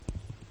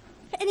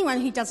For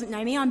anyone who doesn't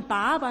know me, I'm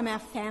Barb. I'm our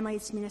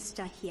families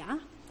minister here. And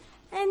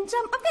I'm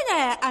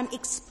going to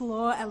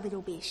explore a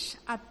little bit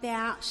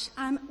about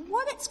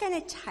what it's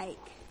going to take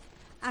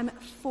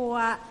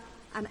for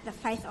the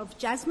faith of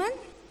Jasmine,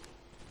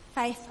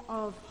 faith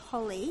of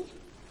Holly,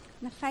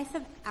 and the faith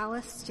of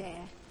Alistair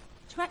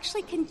to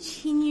actually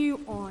continue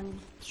on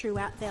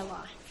throughout their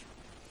life.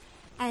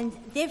 And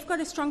they've got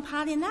a strong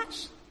part in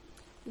that.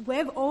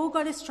 We've all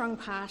got a strong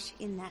part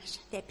in that.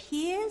 Their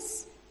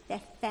peers,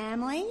 their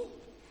family,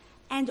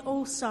 and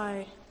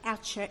also our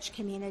church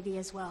community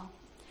as well.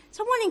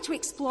 So I'm wanting to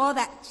explore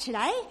that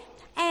today.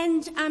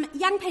 And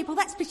young people,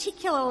 that's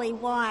particularly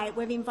why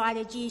we've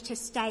invited you to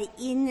stay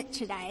in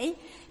today,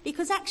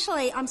 because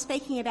actually I'm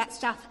speaking about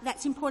stuff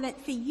that's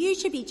important for you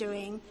to be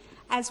doing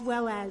as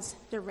well as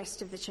the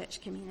rest of the church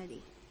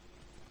community.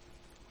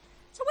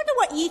 So I wonder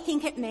what you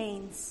think it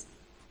means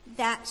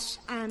that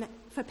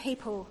for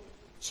people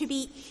to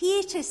be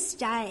here to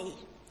stay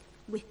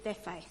with their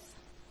faith.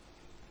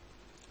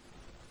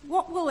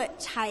 What will it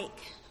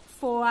take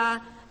for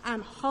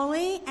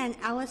Holly and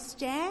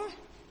Alistair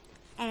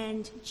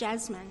and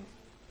Jasmine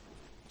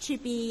to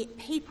be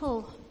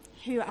people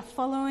who are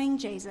following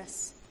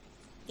Jesus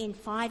in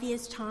 5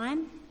 years'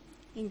 time,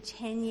 in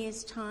 10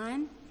 years'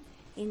 time,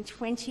 in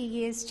 20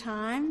 years'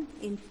 time,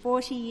 in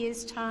 40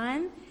 years'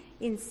 time,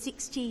 in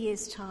 60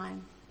 years'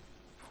 time?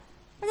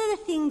 What are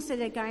the things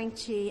that are going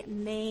to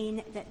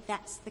mean that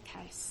that's the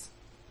case?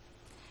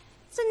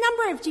 There's a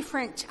number of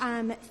different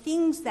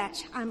things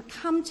that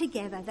come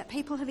together that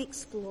people have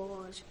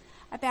explored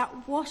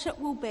about what it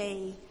will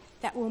be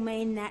that will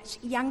mean that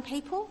young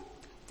people,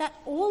 that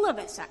all of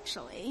us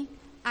actually,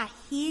 are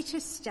here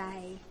to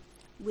stay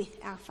with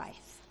our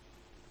faith.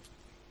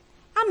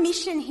 Our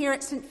mission here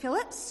at St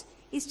Philip's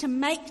is to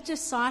make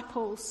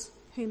disciples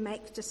who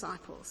make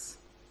disciples,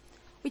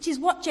 which is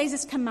what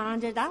Jesus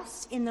commanded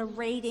us in the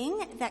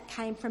reading that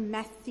came from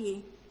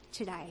Matthew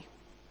today.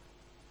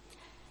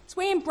 As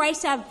we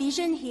embrace our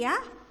vision here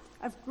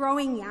of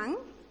growing young,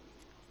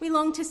 we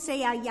long to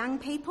see our young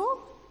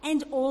people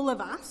and all of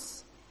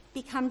us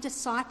become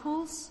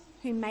disciples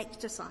who make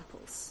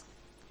disciples,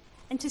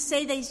 and to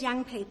see these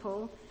young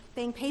people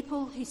being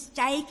people who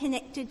stay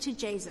connected to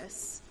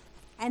Jesus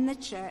and the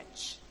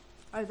church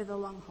over the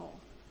long haul.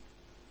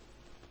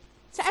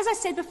 So as I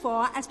said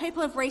before, as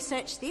people have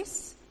researched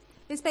this,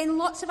 there's been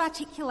lots of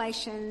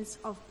articulations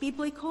of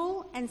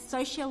biblical and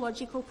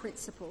sociological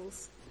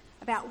principles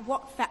about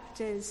what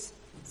factors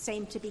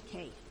seem to be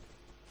key.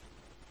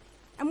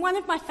 And one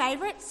of my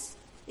favourites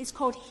is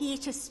called Here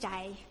to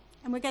Stay,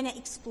 and we're going to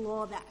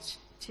explore that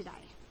today.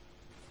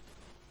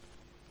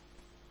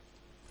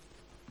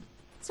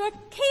 So a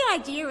key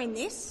idea in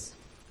this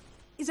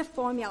is a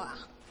formula.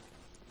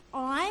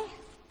 I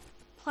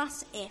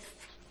plus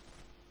F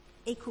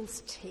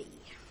equals T.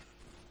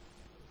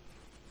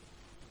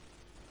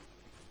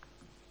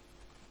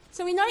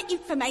 So we know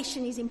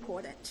information is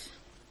important.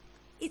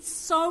 It's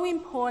so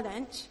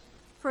important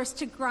for us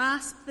to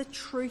grasp the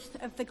truth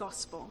of the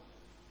gospel.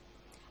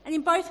 And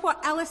in both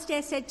what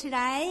Alistair said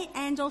today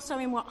and also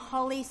in what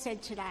Holly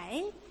said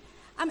today,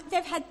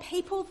 they've had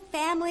people,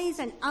 families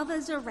and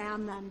others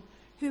around them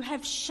who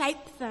have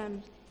shaped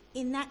them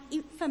in that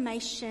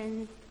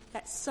information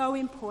that's so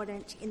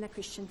important in the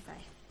Christian faith.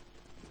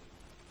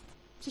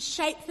 To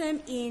shape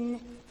them in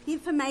the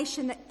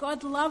information that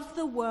God loved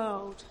the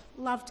world,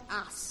 loved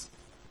us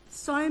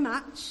so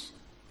much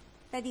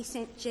that he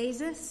sent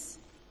Jesus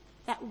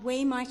that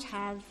we might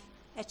have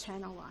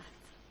eternal life.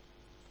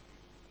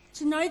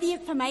 To know the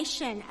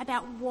information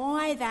about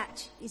why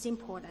that is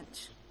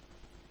important,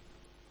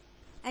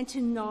 and to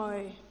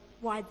know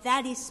why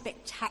that is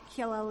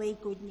spectacularly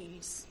good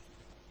news.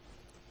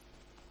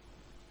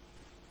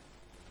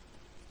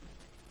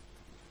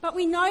 But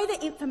we know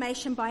that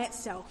information by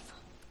itself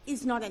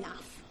is not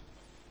enough.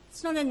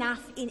 It's not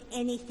enough in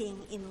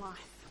anything in life.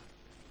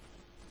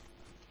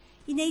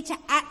 You need to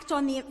act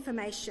on the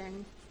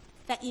information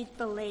that you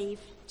believe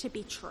to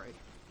be true.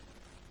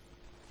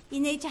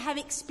 You need to have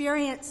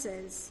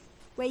experiences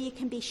where you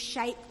can be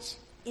shaped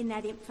in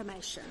that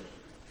information.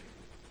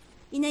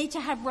 You need to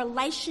have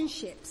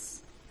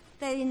relationships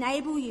that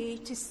enable you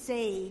to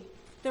see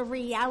the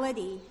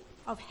reality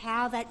of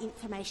how that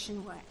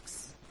information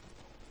works.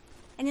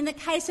 And in the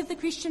case of the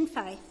Christian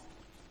faith,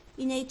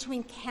 you need to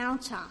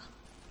encounter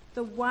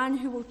the one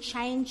who will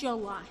change your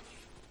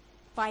life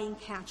by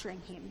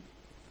encountering him.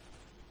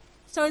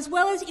 So as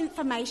well as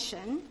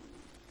information,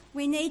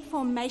 we need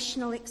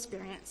formational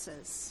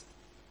experiences.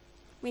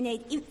 We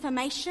need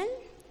information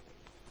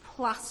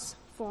plus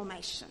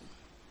formation.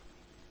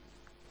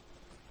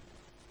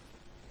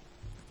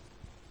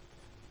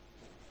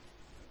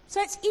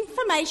 So it's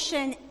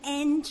information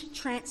and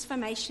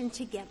transformation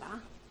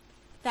together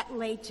that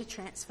lead to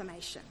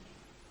transformation.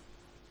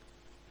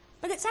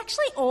 But it's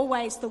actually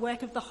always the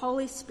work of the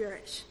Holy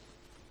Spirit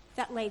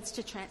that leads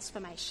to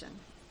transformation.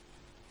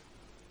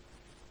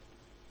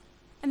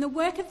 And the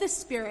work of the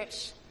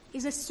Spirit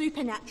is a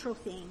supernatural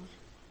thing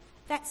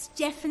that's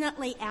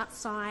definitely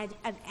outside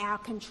of our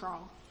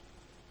control.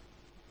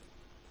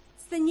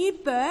 It's the new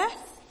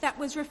birth that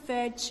was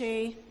referred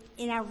to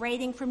in our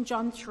reading from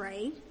John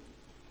 3,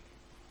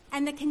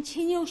 and the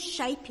continual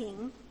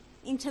shaping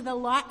into the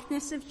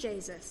likeness of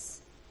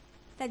Jesus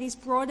that is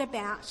brought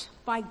about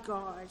by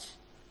God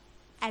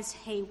as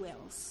he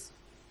wills.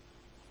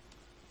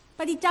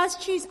 But he does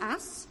choose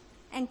us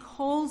and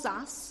calls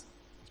us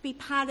to be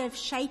part of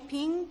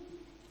shaping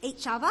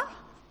each other,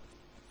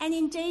 and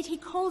indeed he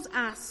calls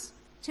us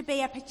to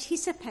be a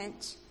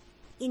participant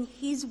in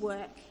his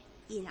work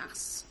in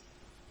us.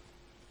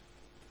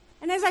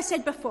 And as I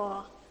said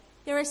before,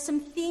 there are some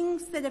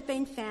things that have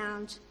been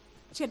found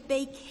to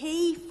be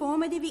key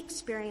formative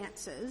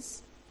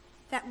experiences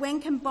that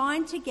when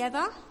combined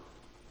together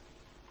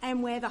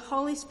and where the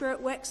Holy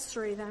Spirit works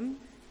through them,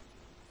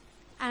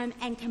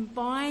 and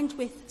combined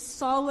with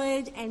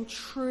solid and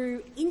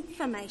true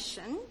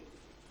information,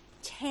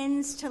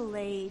 tends to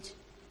lead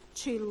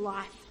to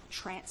life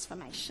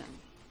transformation.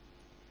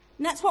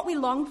 And that's what we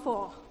long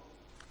for.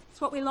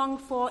 It's what we long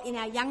for in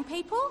our young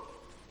people.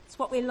 It's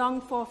what we long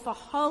for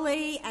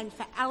Holly and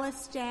for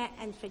Alistair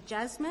and for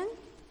Jasmine.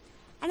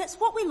 And it's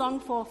what we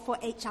long for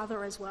each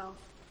other as well.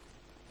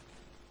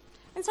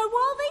 And so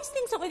while these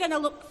things that we're going to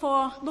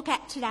look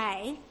at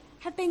today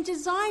have been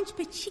designed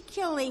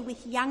particularly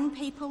with young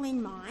people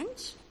in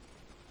mind,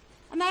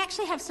 and they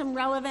actually have some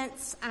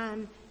relevance,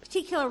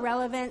 particular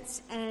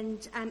relevance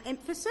and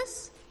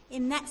emphasis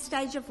in that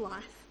stage of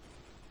life,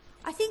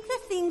 I think the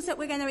things that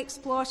we're going to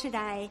explore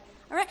today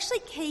are actually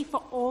key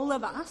for all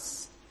of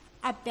us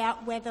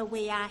about whether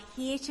we are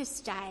here to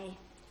stay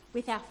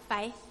with our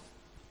faith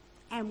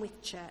and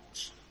with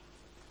church.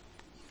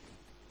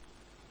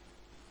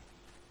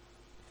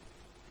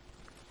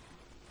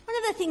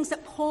 One of the things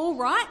that Paul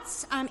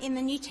writes in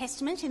the New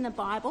Testament, in the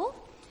Bible,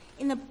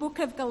 in the book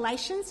of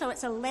Galatians, so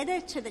it's a letter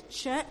to the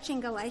church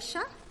in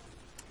Galatia,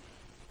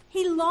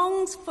 he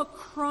longs for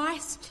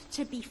Christ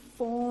to be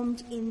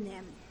formed in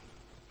them.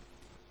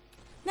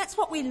 That's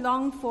what we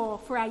long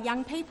for our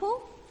young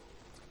people,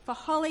 for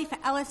Holly, for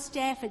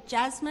Alistair, for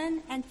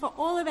Jasmine, and for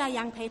all of our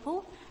young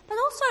people, but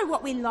also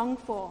what we long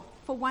for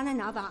one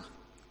another.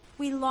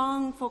 We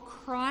long for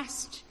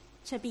Christ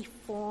to be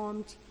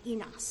formed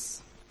in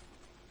us.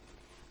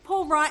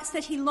 Paul writes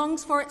that he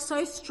longs for it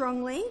so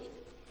strongly,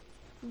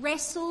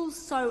 wrestles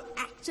so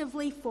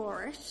actively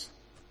for it,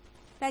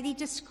 that he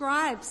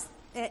describes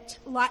it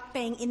like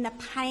being in the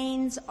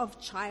pains of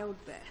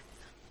childbirth.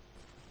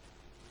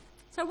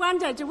 So I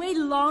wonder, do we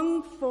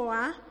long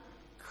for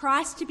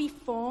Christ to be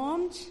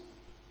formed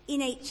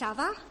in each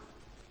other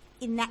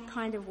in that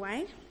kind of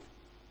way?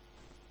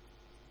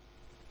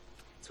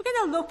 So we're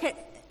going to look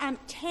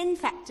at 10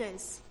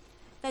 factors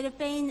that have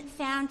been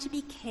found to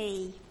be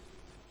key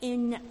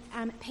in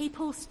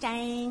people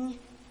staying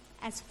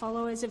as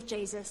followers of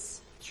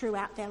Jesus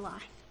throughout their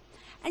life.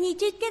 And you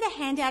did get a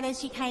handout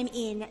as you came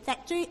in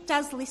that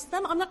does list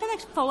them. I'm not going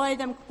to follow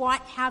them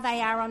quite how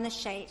they are on the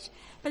sheet,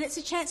 but it's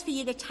a chance for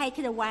you to take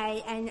it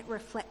away and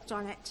reflect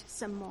on it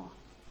some more.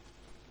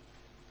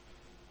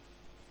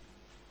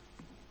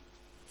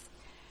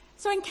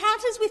 So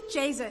encounters with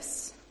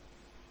Jesus.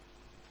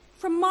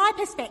 From my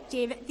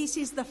perspective, this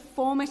is the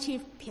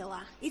formative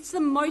pillar. It's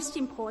the most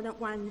important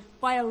one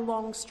by a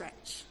long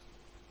stretch.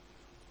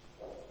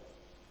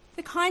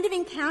 The kind of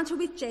encounter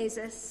with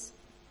Jesus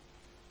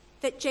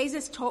that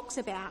Jesus talks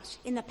about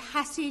in the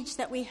passage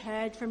that we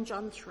heard from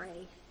John 3,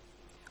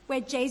 where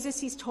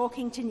Jesus is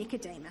talking to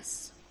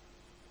Nicodemus.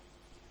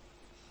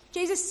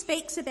 Jesus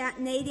speaks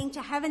about needing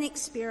to have an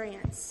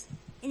experience,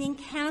 an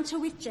encounter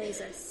with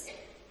Jesus,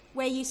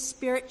 where you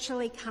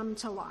spiritually come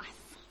to life.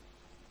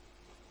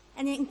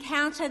 An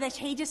encounter that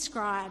he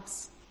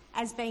describes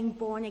as being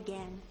born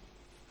again.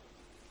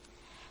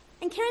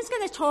 And Kieran's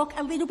going to talk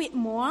a little bit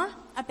more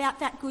about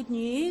that good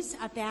news,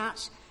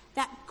 about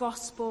that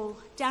gospel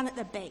down at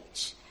the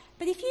beach.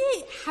 But if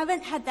you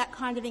haven't had that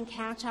kind of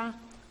encounter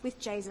with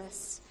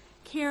Jesus,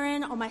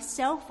 Kieran or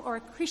myself or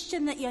a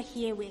Christian that you're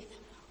here with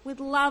would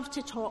love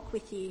to talk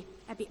with you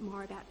a bit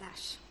more about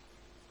that.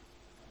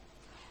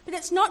 But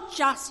it's not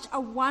just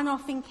a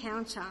one-off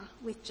encounter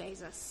with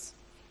Jesus.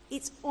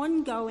 It's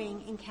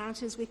ongoing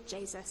encounters with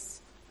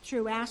Jesus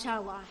throughout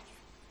our life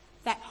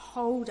that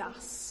hold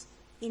us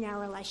in our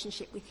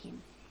relationship with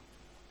him.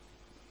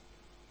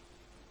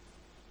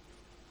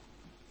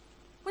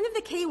 One of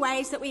the key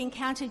ways that we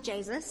encounter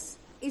Jesus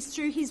is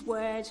through his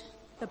word,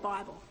 the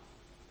Bible.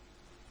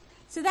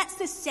 So that's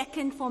the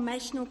second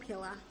formational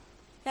pillar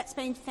that's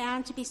been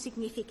found to be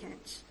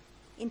significant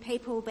in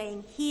people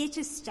being here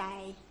to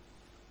stay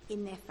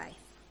in their faith.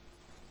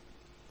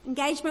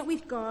 Engagement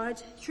with God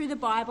through the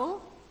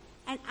Bible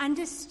and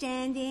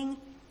understanding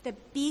the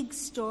big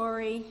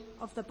story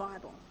of the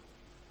Bible.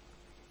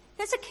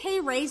 That's a key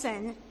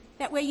reason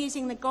that we're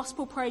using the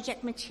Gospel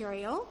Project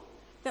material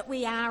that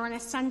we are on a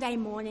Sunday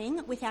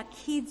morning with our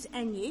kids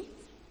and youth,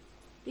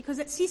 because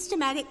it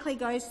systematically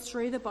goes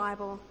through the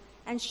Bible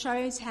and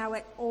shows how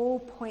it all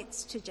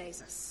points to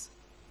Jesus.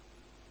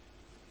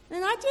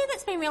 And an idea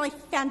that's been really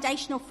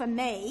foundational for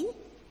me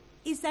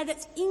is that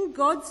it's in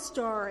God's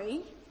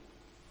story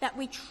that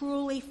we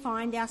truly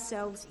find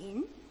ourselves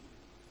in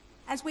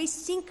as we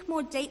sink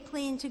more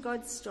deeply into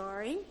God's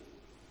story,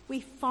 we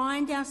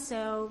find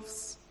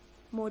ourselves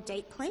more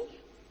deeply,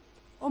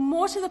 or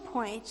more to the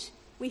point,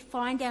 we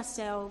find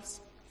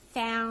ourselves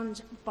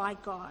found by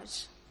God.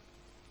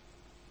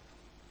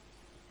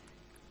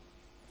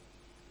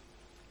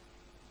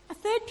 A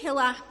third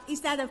pillar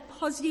is that of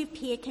positive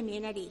peer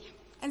community.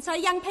 And so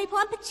young people,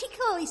 I'm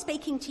particularly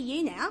speaking to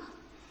you now.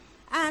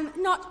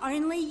 Not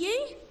only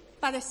you,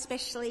 but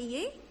especially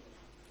you.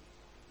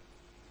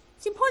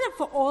 It's important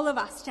for all of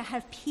us to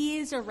have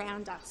peers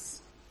around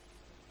us.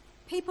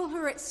 People who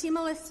are at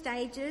similar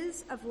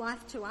stages of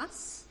life to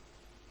us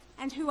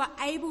and who are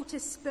able to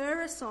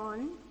spur us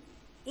on,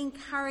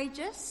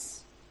 encourage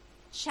us,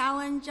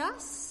 challenge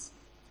us,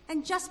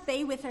 and just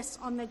be with us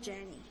on the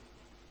journey.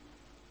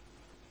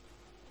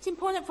 It's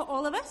important for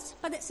all of us,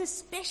 but it's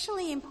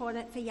especially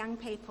important for young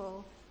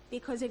people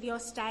because of your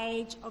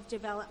stage of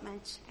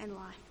development and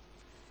life.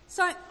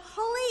 So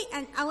Holly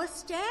and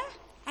Alistair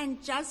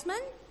and Jasmine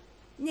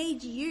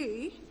need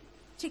you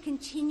to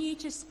continue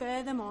to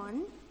spur them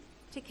on,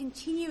 to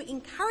continue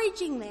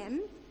encouraging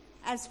them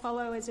as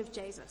followers of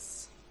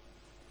Jesus.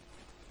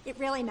 It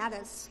really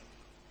matters.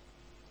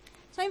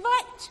 So I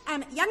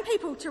invite young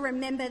people to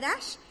remember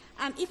that.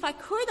 If I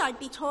could, I'd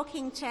be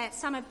talking to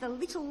some of the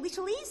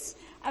littlies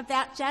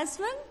about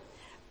Jasmine,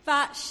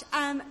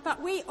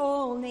 but we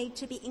all need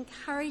to be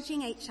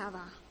encouraging each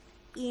other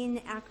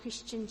in our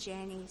Christian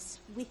journeys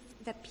with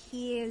the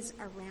peers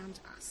around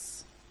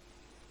us.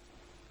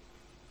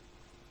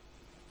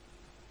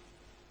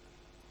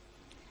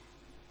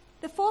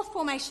 The fourth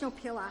formational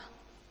pillar,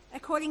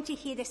 according to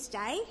Here to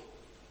Stay,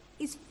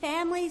 is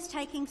families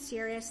taking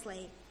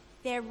seriously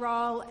their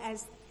role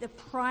as the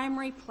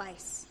primary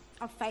place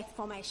of faith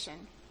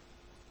formation.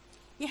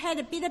 You heard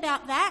a bit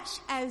about that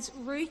as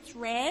Ruth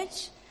read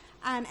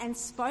and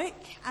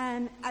spoke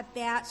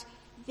about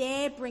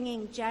their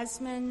bringing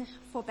Jasmine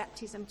for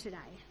baptism today.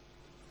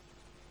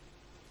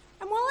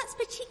 And while it's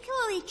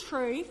particularly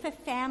true for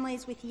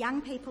families with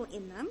young people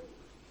in them,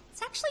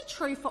 it's actually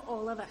true for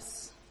all of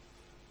us.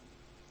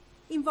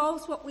 It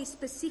involves what we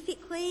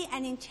specifically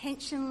and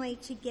intentionally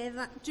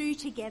do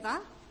together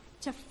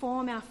to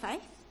form our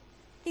faith.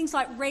 Things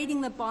like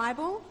reading the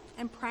Bible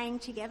and praying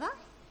together.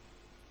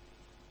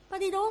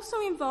 But it also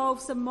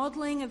involves the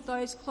modelling of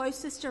those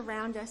closest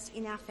around us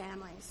in our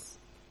families.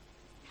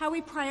 How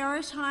we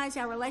prioritise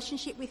our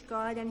relationship with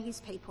God and his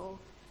people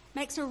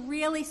makes a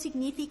really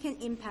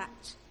significant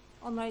impact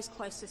on those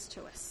closest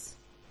to us.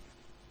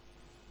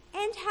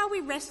 And how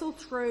we wrestle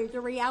through the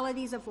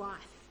realities of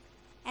life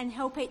and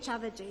help each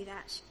other do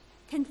that.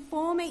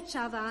 Conform each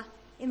other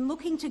in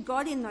looking to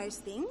God in those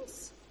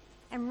things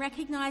and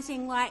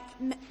recognising, like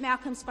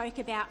Malcolm spoke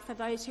about for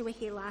those who were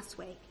here last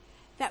week,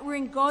 that we're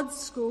in God's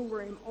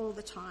schoolroom all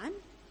the time,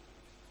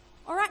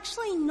 or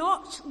actually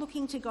not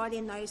looking to God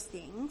in those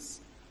things,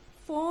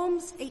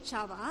 forms each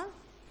other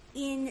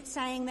in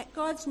saying that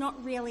God's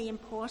not really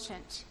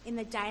important in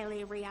the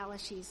daily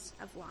realities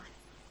of life.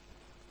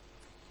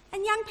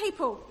 And young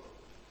people,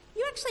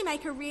 you actually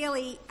make a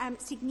really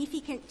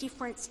significant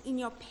difference in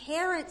your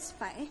parents'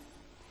 faith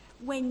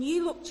when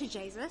you look to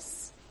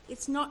Jesus.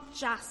 It's not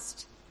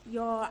just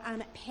your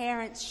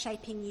parents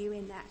shaping you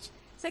in that.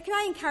 So can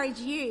I encourage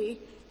you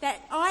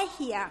that I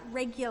hear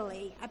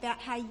regularly about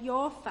how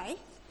your faith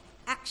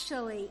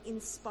actually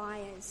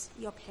inspires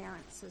your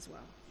parents as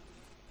well.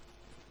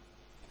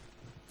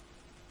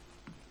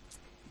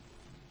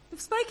 We've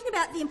spoken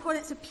about the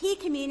importance of peer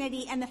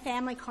community and the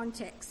family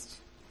context.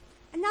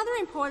 Another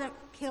important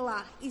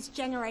pillar is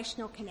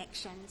generational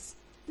connections.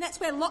 And that's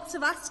where lots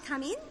of us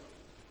come in.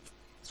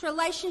 It's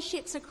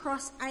relationships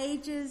across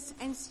ages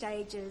and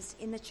stages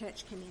in the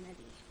church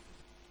community.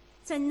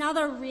 It's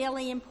another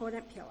really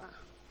important pillar.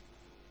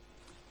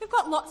 We've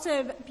got lots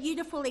of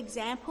beautiful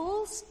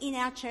examples in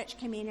our church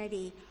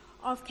community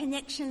of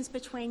connections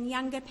between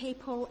younger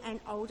people and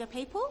older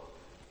people.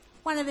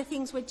 One of the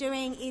things we're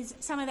doing is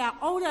some of our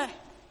older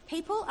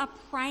people are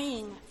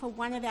praying for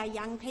one of our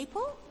young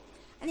people.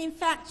 And in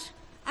fact,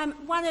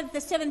 one of the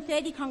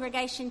 7:30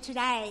 congregation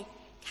today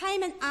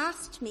came and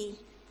asked me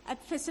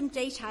for some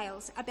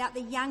details about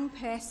the young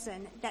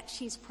person that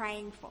she's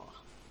praying for.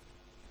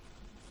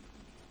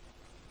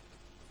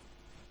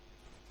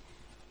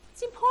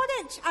 It's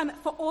important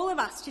for all of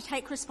us to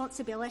take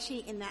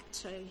responsibility in that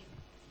too.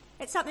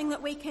 It's something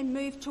that we can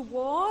move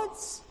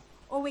towards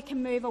or we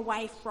can move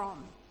away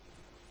from.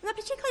 And I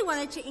particularly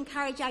wanted to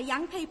encourage our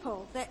young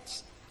people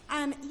that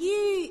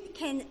you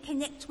can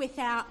connect with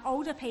our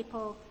older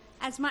people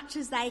as much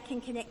as they can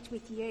connect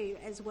with you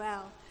as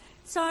well.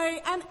 So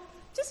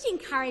just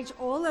encourage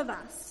all of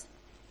us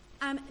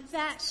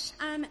that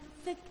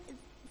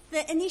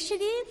the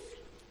initiative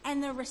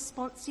and the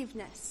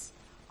responsiveness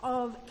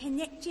of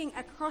connecting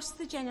across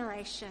the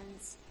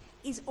generations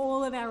is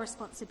all of our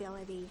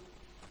responsibility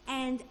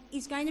and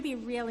is going to be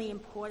really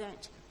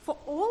important for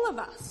all of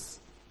us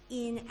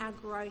in our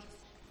growth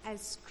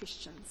as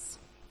Christians.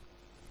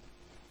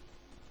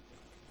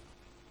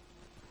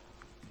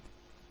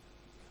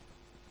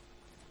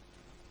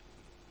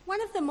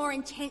 One of the more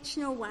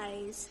intentional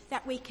ways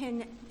that we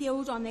can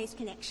build on these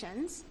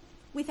connections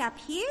with our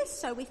peers,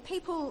 so with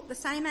people the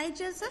same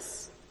age as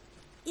us,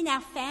 in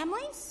our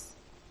families,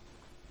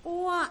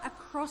 or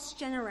across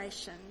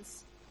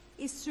generations,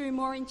 is through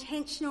more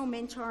intentional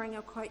mentoring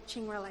or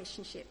coaching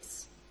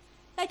relationships.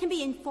 They can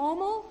be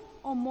informal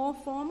or more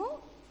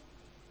formal.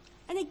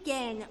 And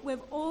again,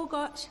 we've all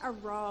got a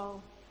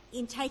role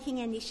in taking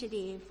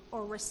initiative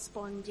or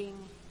responding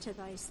to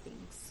those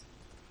things.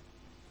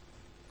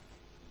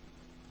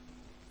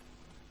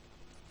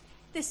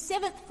 The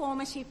seventh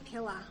formative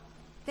pillar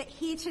that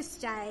Here to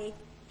Stay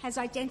has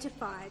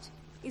identified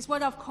is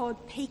what I've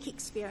called peak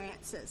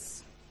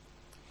experiences.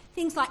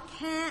 Things like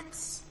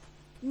camps,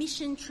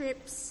 mission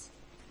trips,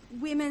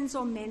 women's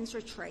or men's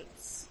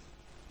retreats.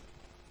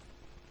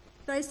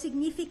 Those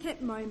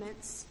significant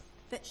moments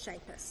that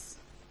shape us.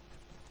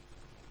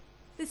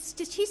 The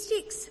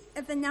statistics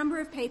of the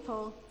number of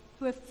people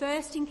who have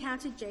first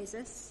encountered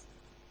Jesus,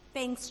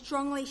 being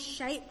strongly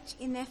shaped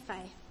in their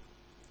faith,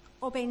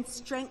 or been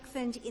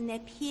strengthened in their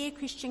peer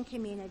Christian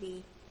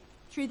community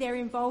through their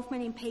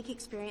involvement in peak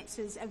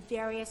experiences of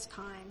various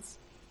kinds,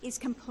 is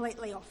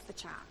completely off the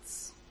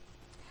charts.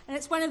 And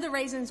it's one of the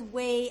reasons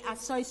we are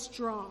so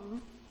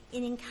strong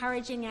in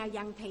encouraging our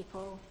young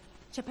people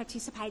to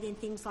participate in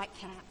things like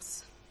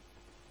camps.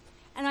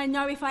 And I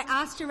know if I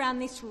asked around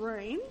this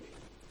room,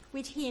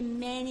 we'd hear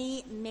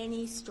many,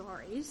 many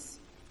stories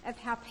of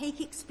how peak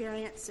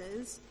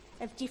experiences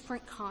of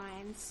different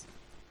kinds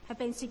have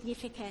been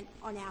significant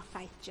on our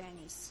faith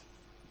journeys.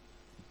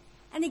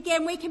 And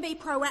again, we can be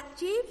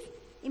proactive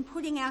in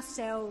putting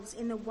ourselves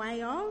in the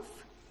way of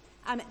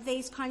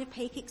these kind of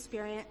peak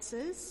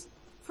experiences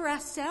for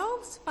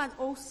ourselves, but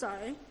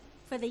also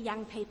for the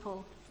young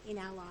people in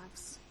our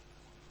lives.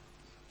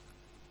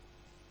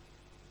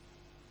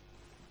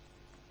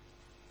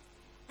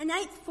 An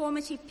eighth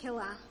formative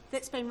pillar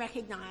that's been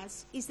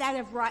recognised is that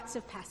of rites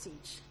of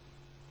passage.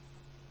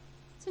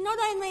 So not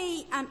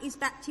only is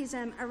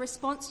baptism a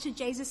response to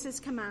Jesus'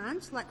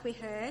 command, like we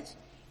heard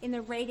in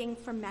the reading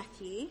from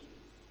Matthew,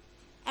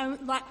 and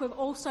like we've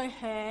also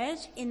heard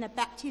in the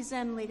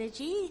baptism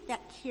liturgy that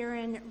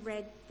Kieran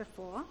read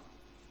before,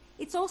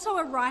 it's also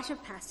a rite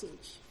of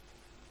passage.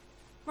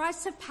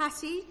 Rites of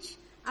passage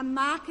are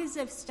markers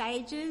of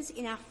stages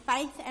in our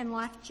faith and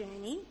life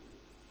journey,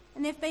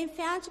 and they've been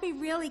found to be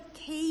really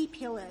key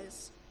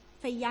pillars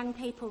for young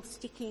people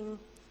sticking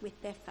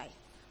with their faith.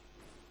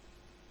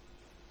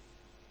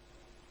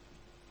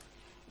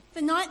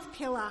 The ninth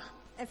pillar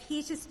of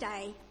Here to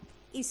Stay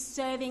is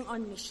serving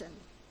on mission.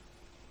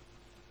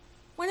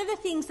 One of the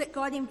things that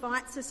God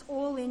invites us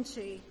all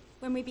into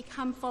when we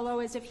become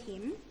followers of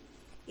Him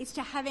is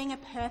to having a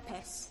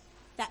purpose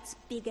that's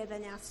bigger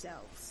than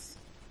ourselves.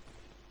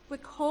 We're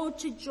called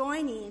to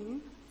join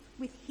in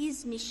with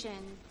His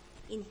mission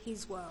in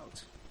His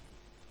world.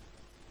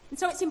 And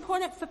so it's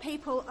important for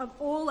people of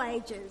all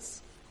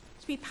ages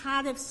to be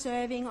part of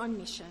serving on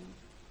mission,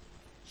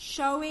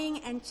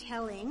 showing and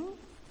telling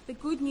the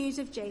good news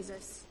of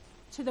Jesus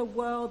to the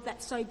world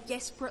that so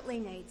desperately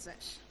needs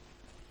it.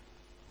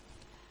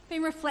 I've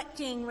been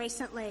reflecting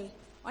recently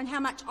on how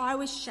much I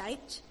was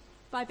shaped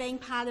by being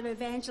part of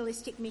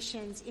evangelistic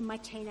missions in my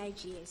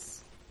teenage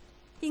years.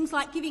 Things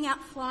like giving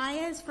out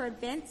flyers for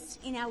events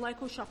in our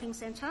local shopping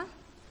centre,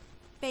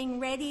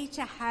 being ready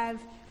to have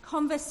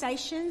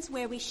conversations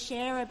where we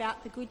share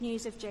about the good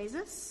news of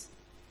Jesus,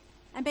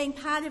 and being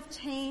part of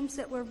teams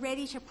that were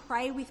ready to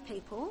pray with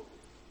people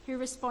who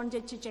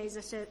responded to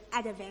Jesus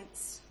at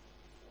events.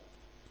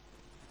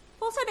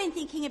 I've also been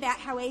thinking about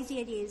how easy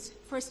it is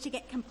for us to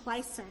get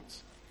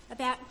complacent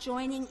about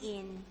joining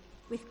in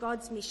with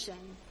God's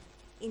mission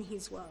in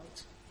His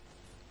world.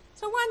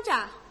 So I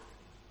wonder,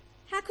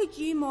 how could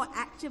you more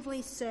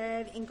actively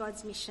serve in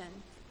God's mission?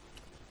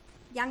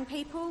 Young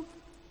people,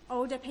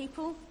 older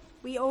people,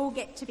 we all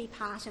get to be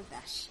part of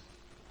that.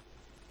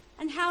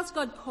 And how's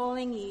God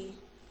calling you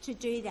to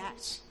do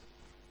that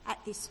at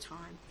this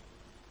time?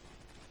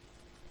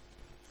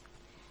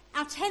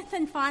 Our 10th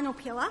and final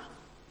pillar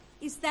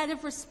is that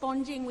of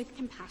responding with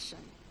compassion.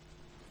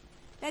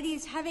 That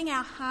is, having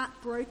our heart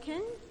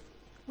broken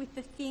with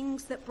the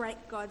things that break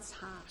God's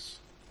heart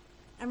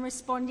and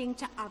responding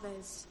to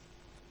others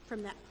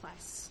from that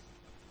place.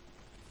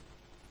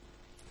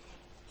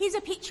 Here's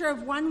a picture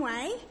of one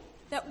way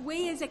that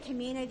we as a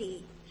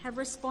community have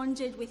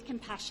responded with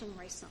compassion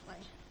recently.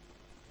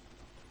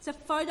 It's a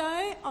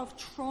photo of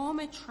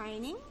trauma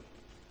training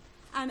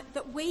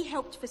that we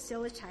helped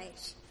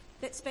facilitate,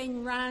 that's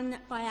been run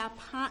by our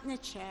partner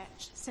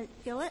church, St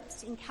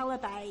Philip's in Cala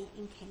Bay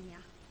in Kenya.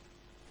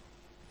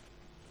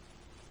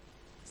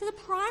 So the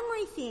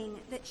primary thing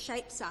that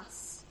shapes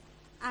us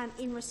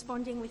in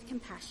responding with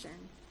compassion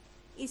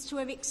is to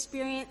have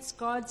experienced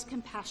God's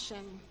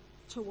compassion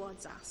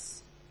towards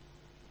us.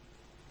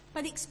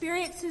 But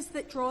experiences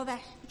that draw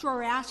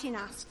out in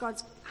us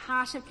God's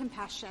heart of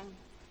compassion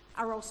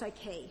are also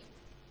key.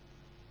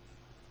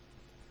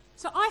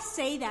 So I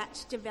see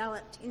that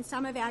developed in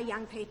some of our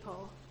young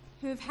people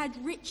who have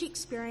had rich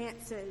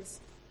experiences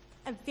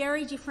of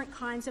very different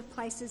kinds of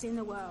places in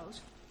the world,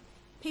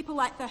 People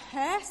like the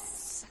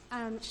Hursts,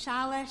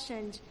 Charlotte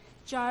and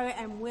Joe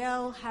and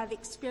Will, have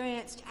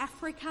experienced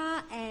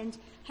Africa and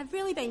have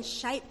really been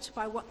shaped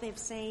by what they've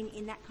seen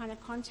in that kind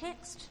of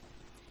context.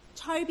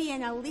 Toby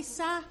and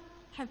Alyssa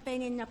have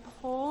been in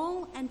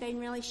Nepal and been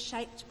really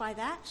shaped by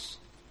that.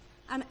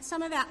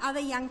 Some of our other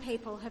young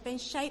people have been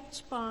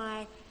shaped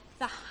by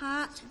the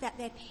heart that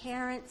their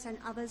parents and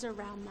others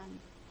around them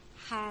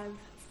have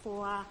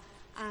for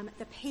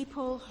the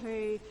people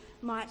who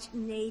might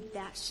need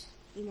that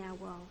in our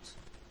world.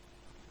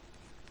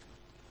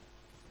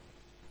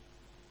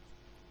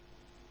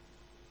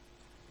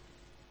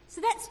 So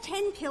that's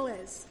 10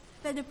 pillars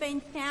that have been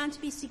found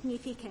to be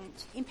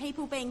significant in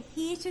people being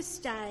here to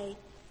stay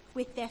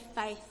with their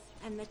faith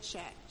and the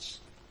church.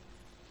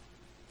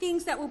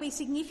 Things that will be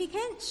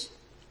significant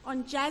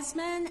on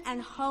Jasmine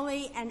and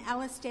Holly and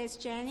Alistair's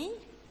journey.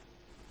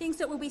 Things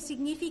that will be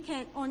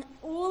significant on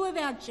all of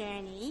our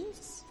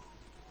journeys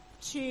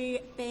to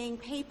being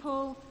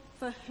people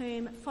for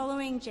whom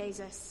following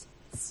Jesus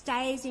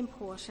stays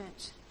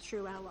important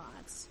through our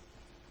lives.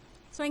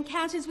 So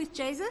encounters with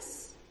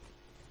Jesus,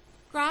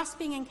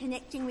 grasping and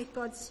connecting with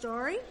God's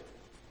story,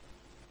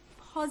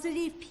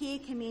 positive peer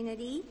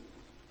community,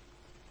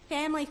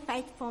 family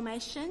faith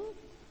formation,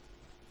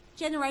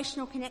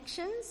 generational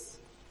connections,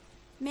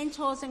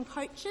 mentors and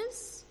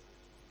coaches,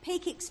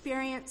 peak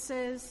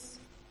experiences,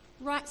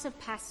 rites of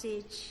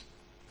passage,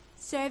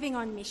 serving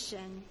on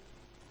mission,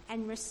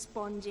 and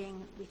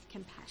responding with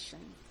compassion.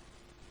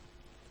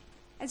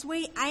 As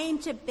we aim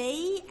to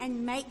be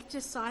and make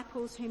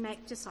disciples who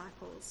make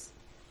disciples,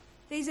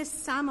 these are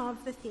some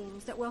of the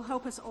things that will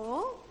help us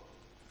all,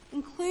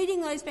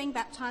 including those being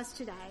baptised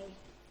today,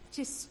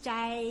 to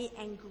stay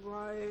and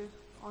grow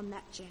on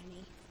that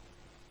journey.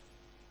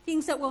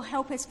 Things that will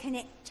help us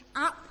connect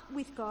up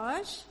with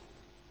God,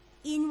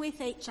 in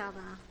with each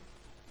other,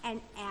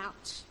 and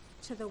out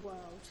to the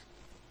world.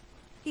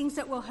 Things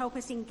that will help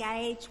us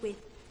engage with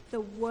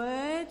the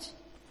word,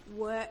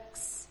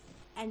 works,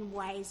 and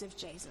ways of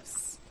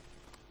Jesus.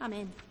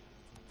 Amen.